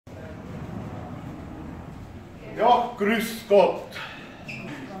Ja, grüß Gott.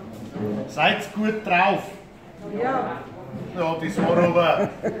 Seid gut drauf. Ja. Ja, das war aber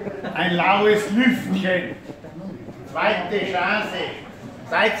ein laues Lüftchen. Zweite Chance.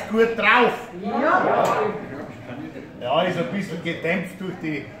 Seid gut drauf. Ja. Ja, ist ein bisschen gedämpft durch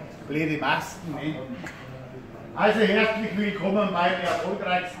die blöde Masken. Ne? Also herzlich willkommen beim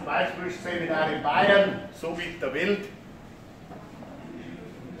erfolgreichsten Weisswurstseminar in Bayern, somit der Welt.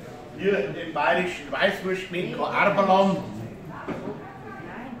 Hier im bayerischen Weisswurstseminar Arberland.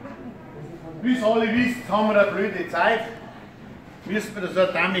 Wie es alle wissen, haben wir eine blöde Zeit. Müssen wir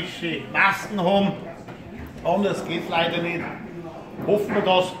so damische Masken haben. Anders geht es leider nicht. Hoffen wir,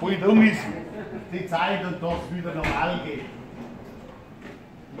 dass es bald um ist, die Zeit, und dass es wieder normal geht.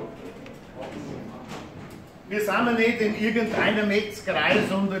 Wir sind ja nicht in irgendeiner Metzgerei,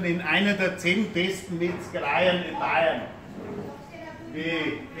 sondern in einer der 10 besten Metzgereien in Bayern.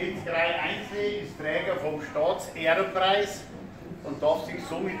 Die Mezgerei Einsle ist Träger vom Staatsehrenpreis und darf sich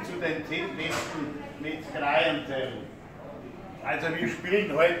somit zu den 10 besten Metzgereien zählen. Also wir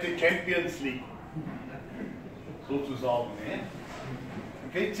spielen heute Champions League, sozusagen. Ne?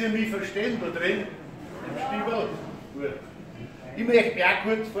 Könnt ihr mich verstehen da drin, im Stiebel? Gut. Ich möchte mich auch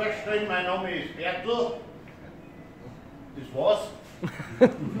kurz vorstellen, mein Name ist Bertl. Das war's.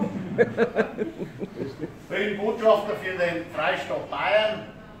 Ich bin Botschafter für den Freistaat Bayern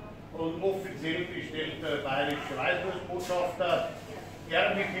und offiziell bestellter bayerischer Weisswurstbotschafter,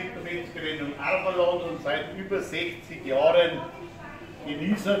 Ehrenmitglied der Metzgerin und Arberland und seit über 60 Jahren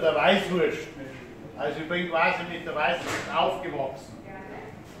Genießer der Weisswurst. Also ich bin quasi mit der Weisswurst aufgewachsen.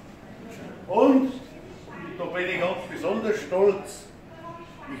 Und, da bin ich ganz besonders stolz,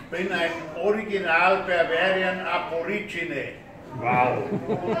 ich bin ein Original Bavarian Aborigine. Wow!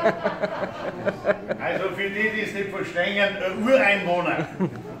 Also für die, die es nicht verstehen, ein Ureinwohner.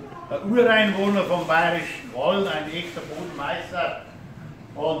 Ein Ureinwohner vom Bayerischen Wald, ein echter Bodenmeister.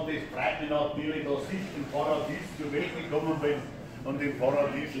 Und das freut mich natürlich, dass ich im Paradies zur Welt gekommen bin und im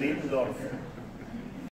Paradies leben darf.